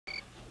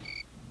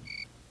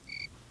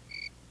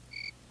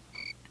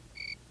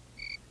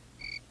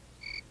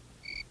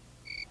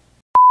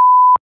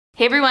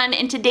Hey everyone,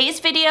 in today's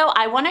video,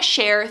 I want to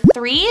share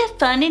 3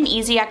 fun and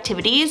easy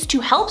activities to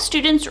help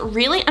students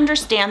really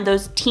understand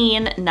those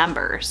teen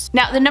numbers.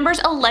 Now, the numbers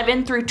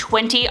 11 through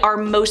 20 are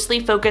mostly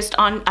focused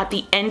on at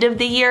the end of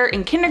the year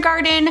in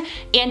kindergarten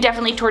and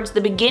definitely towards the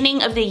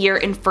beginning of the year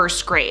in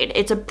first grade.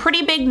 It's a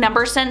pretty big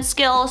number sense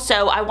skill,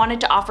 so I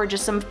wanted to offer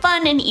just some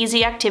fun and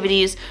easy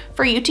activities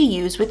for you to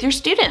use with your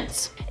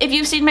students. If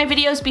you've seen my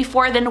videos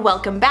before, then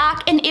welcome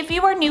back. And if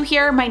you are new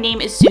here, my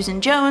name is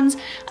Susan Jones.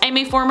 I'm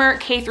a former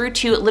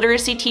K-2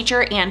 literacy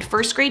teacher and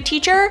first grade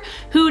teacher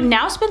who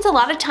now spends a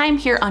lot of time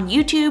here on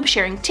YouTube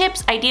sharing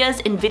tips, ideas,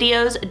 and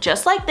videos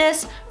just like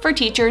this for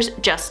teachers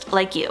just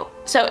like you.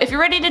 So if you're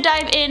ready to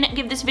dive in,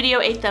 give this video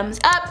a thumbs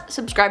up,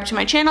 subscribe to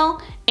my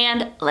channel,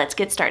 and let's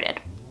get started.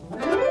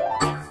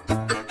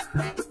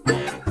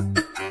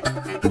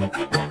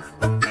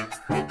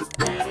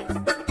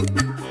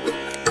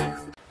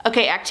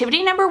 Okay,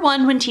 activity number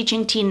 1 when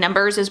teaching teen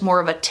numbers is more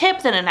of a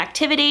tip than an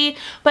activity,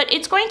 but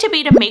it's going to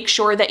be to make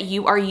sure that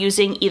you are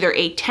using either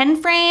a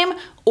 10 frame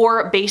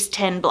or base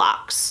 10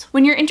 blocks.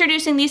 When you're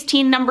introducing these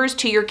teen numbers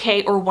to your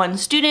K or 1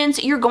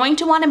 students, you're going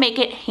to want to make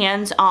it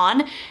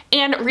hands-on.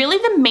 And really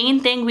the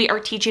main thing we are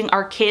teaching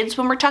our kids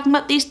when we're talking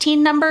about these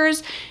teen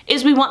numbers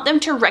is we want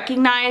them to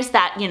recognize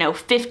that,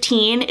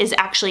 15 is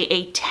actually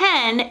a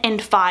 10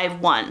 and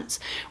 5 ones.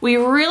 We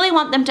really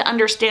want them to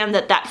understand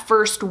that that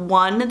first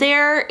 1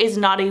 there is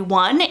not a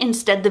 1,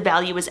 instead the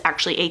value is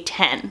actually a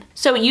 10.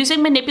 So using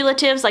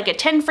manipulatives like a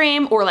 10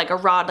 frame or like a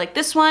rod like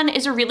this one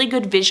is a really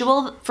good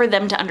visual for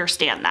them to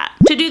understand that.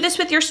 To do this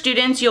with your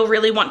students, you'll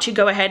really want to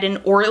go ahead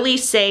and orally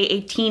say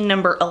a teen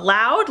number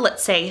aloud,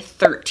 let's say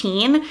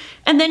 13,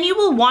 and then you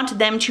will want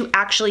them to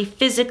actually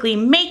physically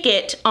make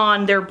it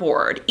on their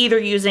board, either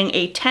using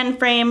a 10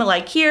 frame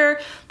like here.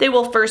 They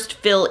will first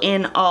fill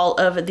in all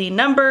of the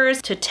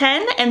numbers to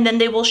 10, and then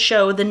they will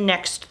show the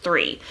next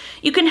 3.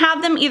 You can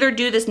have them either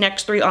do this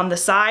next 3 on the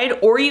side,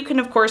 or you can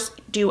of course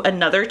do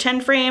another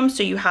 10 frame,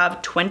 so you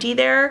have 20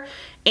 there.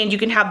 And you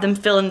can have them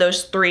fill in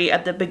those 3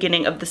 at the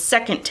beginning of the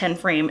second 10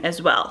 frame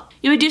as well.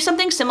 You would do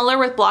something similar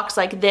with blocks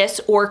like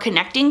this or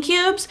connecting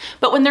cubes,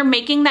 but when they're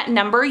making that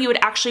number, you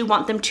would actually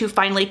want them to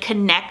finally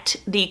connect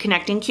the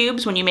connecting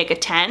cubes when you make a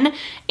 10.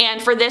 And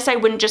for this, I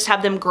wouldn't just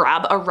have them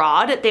grab a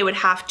rod. They would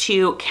have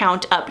to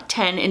count up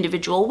 10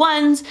 individual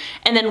ones,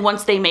 and then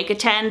once they make a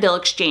 10, they'll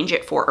exchange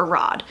it for a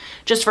rod.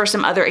 Just for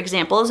some other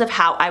examples of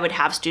how I would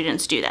have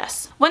students do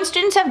this. Once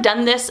students have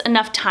done this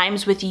enough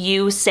times with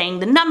you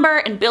saying the number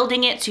and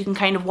building it so you can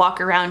kind of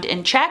walk around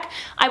and check,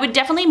 I would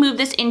definitely move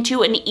this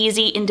into an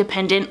easy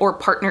independent or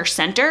partner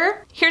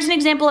center. Here's an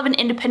example of an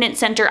independent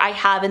center I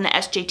have in the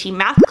SJT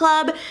Math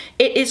Club.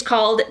 It is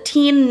called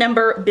Teen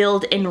Number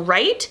Build and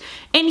Write.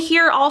 And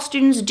here all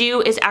students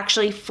do is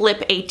actually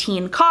flip a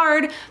teen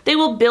card. They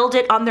will build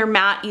it on their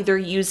mat either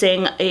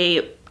using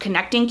a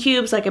connecting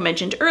cubes like I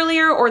mentioned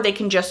earlier, or they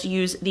can just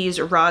use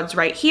these rods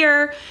right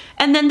here.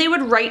 And then they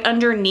would write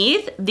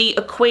underneath the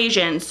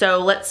equation. So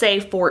let's say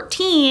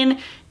 14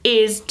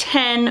 is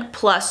 10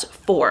 plus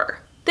 4.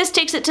 This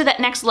takes it to that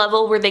next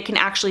level where they can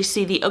actually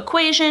see the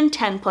equation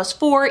 10 plus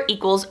 4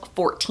 equals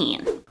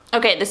 14.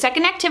 Okay, the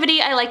second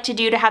activity I like to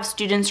do to have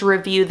students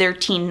review their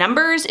teen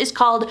numbers is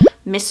called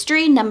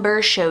Mystery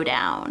Number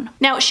Showdown.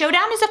 Now,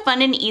 Showdown is a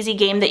fun and easy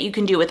game that you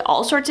can do with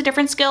all sorts of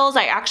different skills.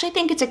 I actually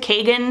think it's a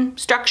Kagan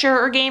structure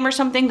or game or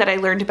something that I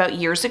learned about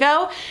years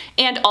ago.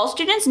 And all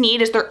students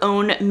need is their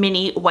own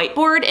mini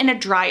whiteboard and a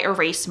dry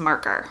erase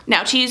marker.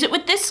 Now, to use it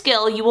with this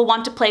skill, you will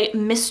want to play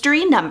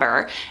Mystery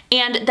Number.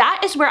 And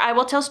that is where I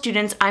will tell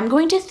students, I'm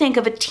going to think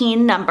of a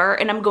teen number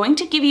and I'm going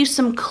to give you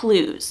some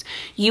clues.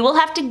 You will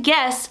have to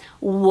guess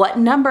what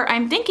number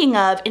I'm thinking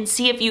of and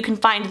see if you can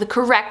find the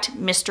correct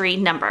mystery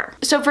number.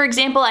 So for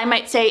example, I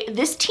might say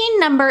this teen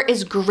number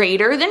is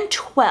greater than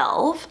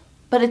 12,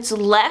 but it's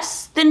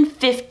less than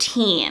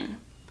 15.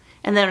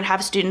 And then I'd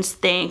have students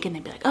think and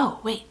they'd be like, oh,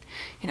 wait,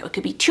 it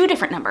could be 2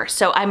 different numbers.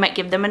 So I might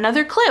give them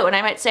another clue and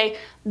I might say,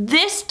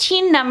 this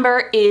teen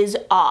number is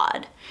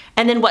odd.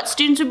 And then what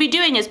students would be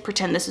doing is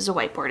pretend this is a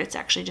whiteboard. It's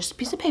actually just a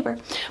piece of paper.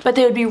 But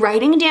they would be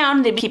writing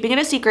down, they'd be keeping it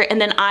a secret, and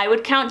then I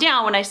would count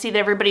down when I see that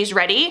everybody's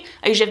ready.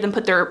 I usually have them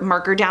put their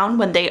marker down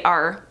when they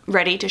are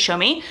ready to show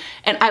me.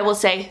 And I will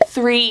say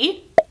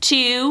 3,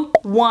 2,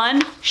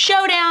 1,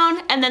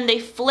 showdown, and then they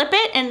flip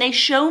it and they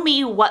show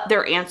me what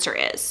their answer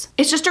is.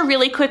 It's just a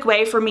really quick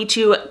way for me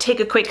to take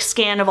a quick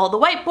scan of all the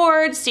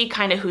whiteboards, see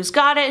kind of who's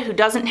got it, who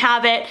doesn't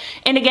have it.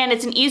 And again,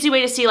 it's an easy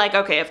way to see like,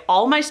 okay, if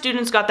all my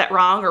students got that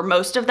wrong, or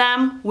most of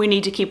them, we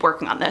need to keep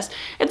working on this.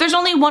 If there's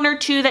only 1 or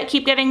 2 that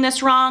keep getting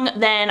this wrong,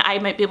 then I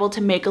might be able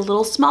to make a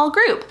little small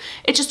group.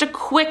 It's just a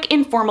quick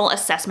informal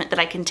assessment that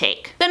I can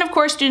take. Then of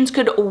course, students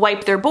could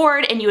wipe their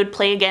board and you would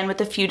play again with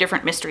a few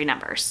different mystery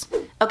numbers.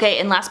 Okay,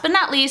 and last but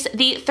not least,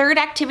 the third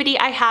activity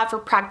I have for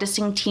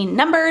practicing teen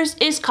numbers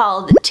is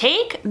called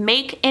Take,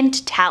 Make,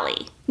 and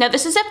Tally. Now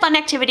this is a fun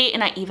activity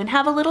and I even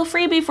have a little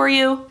freebie for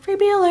you.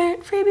 Freebie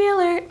alert, freebie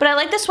alert. But I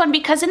like this one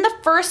because in the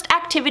first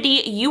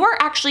activity, you are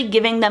actually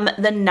giving them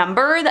the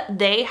number that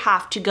they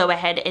have to go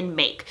ahead and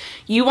make.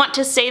 You want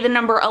to say the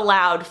number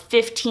aloud,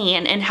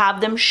 15, and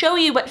have them show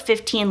you what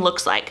 15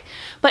 looks like.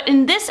 But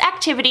in this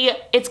activity,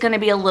 it's gonna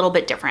be a little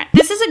bit different.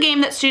 This is a game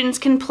that students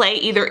can play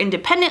either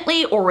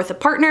independently or with a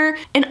partner,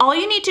 and all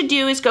you need to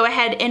do is go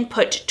ahead and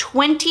put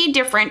 20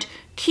 different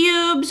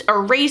cubes,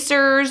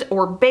 erasers,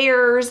 or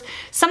bears,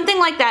 something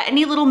like that,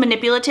 any little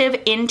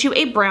manipulative, into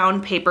a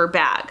brown paper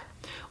bag.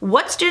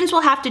 What students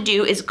will have to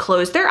do is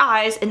close their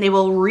eyes and they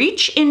will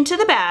reach into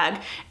the bag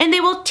and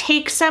they will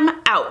take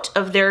some out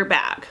of their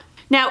bag.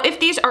 Now, if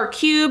these are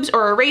cubes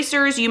or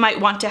erasers, you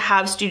might want to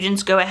have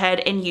students go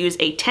ahead and use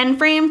a 10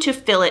 frame to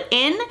fill it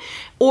in.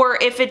 Or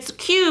if it's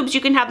cubes,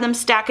 you can have them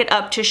stack it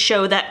up to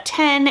show that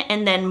 10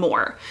 and then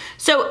more.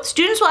 So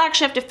students will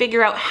actually have to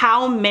figure out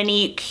how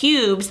many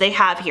cubes they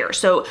have here.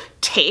 So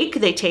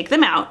they take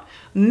them out.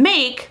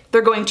 Make,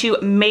 they're going to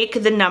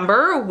make the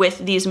number with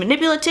these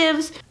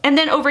manipulatives. And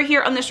then over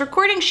here on this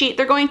recording sheet,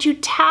 they're going to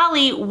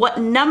tally what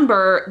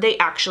number they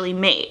actually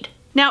made.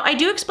 Now, I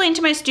do explain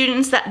to my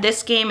students that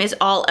this game is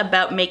all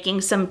about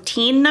making some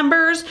teen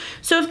numbers.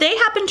 So if they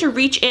happen to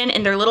reach in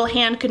and their little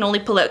hand can only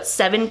pull out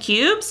 7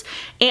 cubes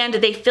and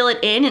they fill it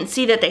in and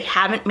see that they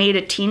haven't made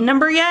a teen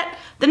number yet,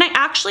 then I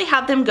actually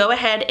have them go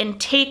ahead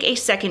and take a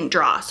second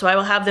draw. So I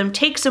will have them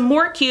take some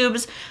more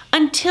cubes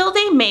until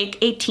they make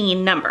a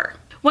teen number.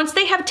 Once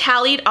they have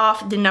tallied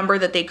off the number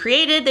that they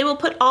created, they will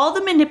put all the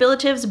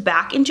manipulatives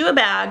back into a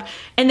bag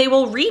and they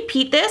will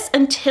repeat this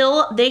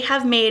until they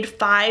have made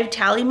 5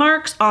 tally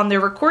marks on their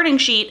recording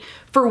sheet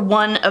for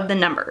one of the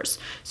numbers.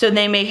 So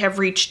they may have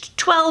reached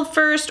 12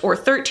 first or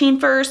 13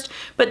 first,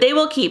 but they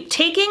will keep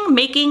taking,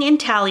 making, and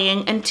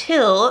tallying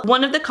until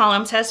one of the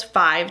columns has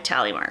 5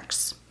 tally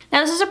marks. Now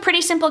this is a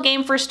pretty simple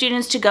game for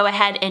students to go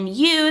ahead and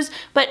use,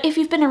 but if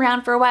you've been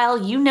around for a while,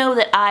 you know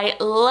that I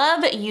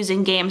love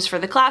using games for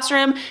the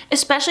classroom,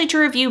 especially to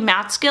review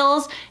math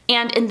skills.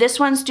 And in this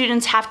one,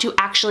 students have to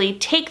actually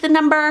take the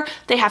number,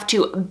 they have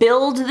to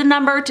build the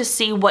number to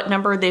see what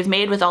number they've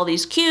made with all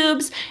these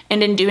cubes,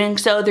 and in doing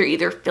so, they're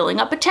either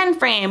filling up a 10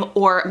 frame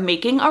or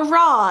making a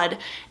rod,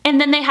 and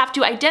then they have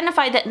to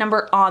identify that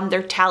number on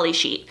their tally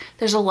sheet.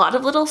 There's a lot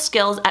of little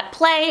skills at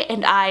play,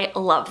 and I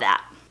love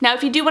that. Now,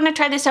 if you do want to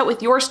try this out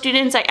with your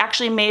students, I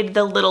actually made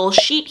the little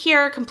sheet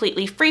here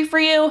completely free for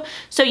you,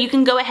 so you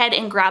can go ahead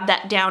and grab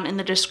that down in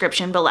the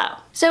description below.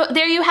 So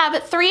there you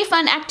have 3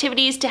 fun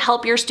activities to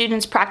help your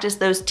students practice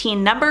those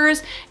teen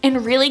numbers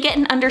and really get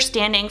an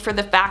understanding for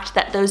the fact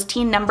that those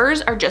teen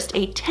numbers are just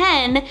a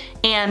 10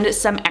 and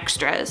some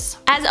extras.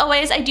 As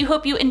always, I do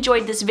hope you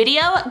enjoyed this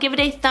video. Give it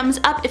a thumbs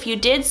up if you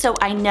did so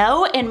I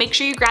know, and make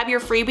sure you grab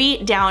your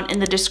freebie down in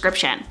the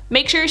description.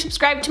 Make sure you're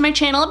subscribed to my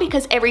channel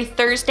because every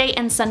Thursday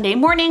and Sunday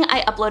morning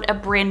I upload a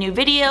brand new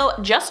video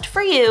just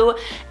for you.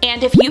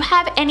 And if you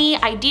have any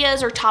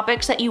ideas or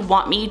topics that you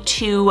want me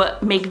to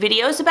make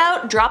videos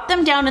about, drop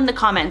them down in the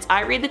comments.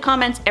 I read the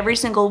comments every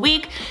single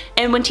week,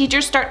 and when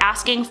teachers start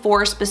asking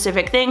for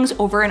specific things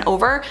over and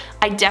over,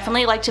 I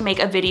definitely like to make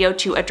a video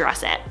to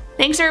address it.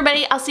 Thanks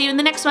everybody, I'll see you in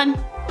the next one.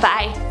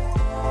 Bye.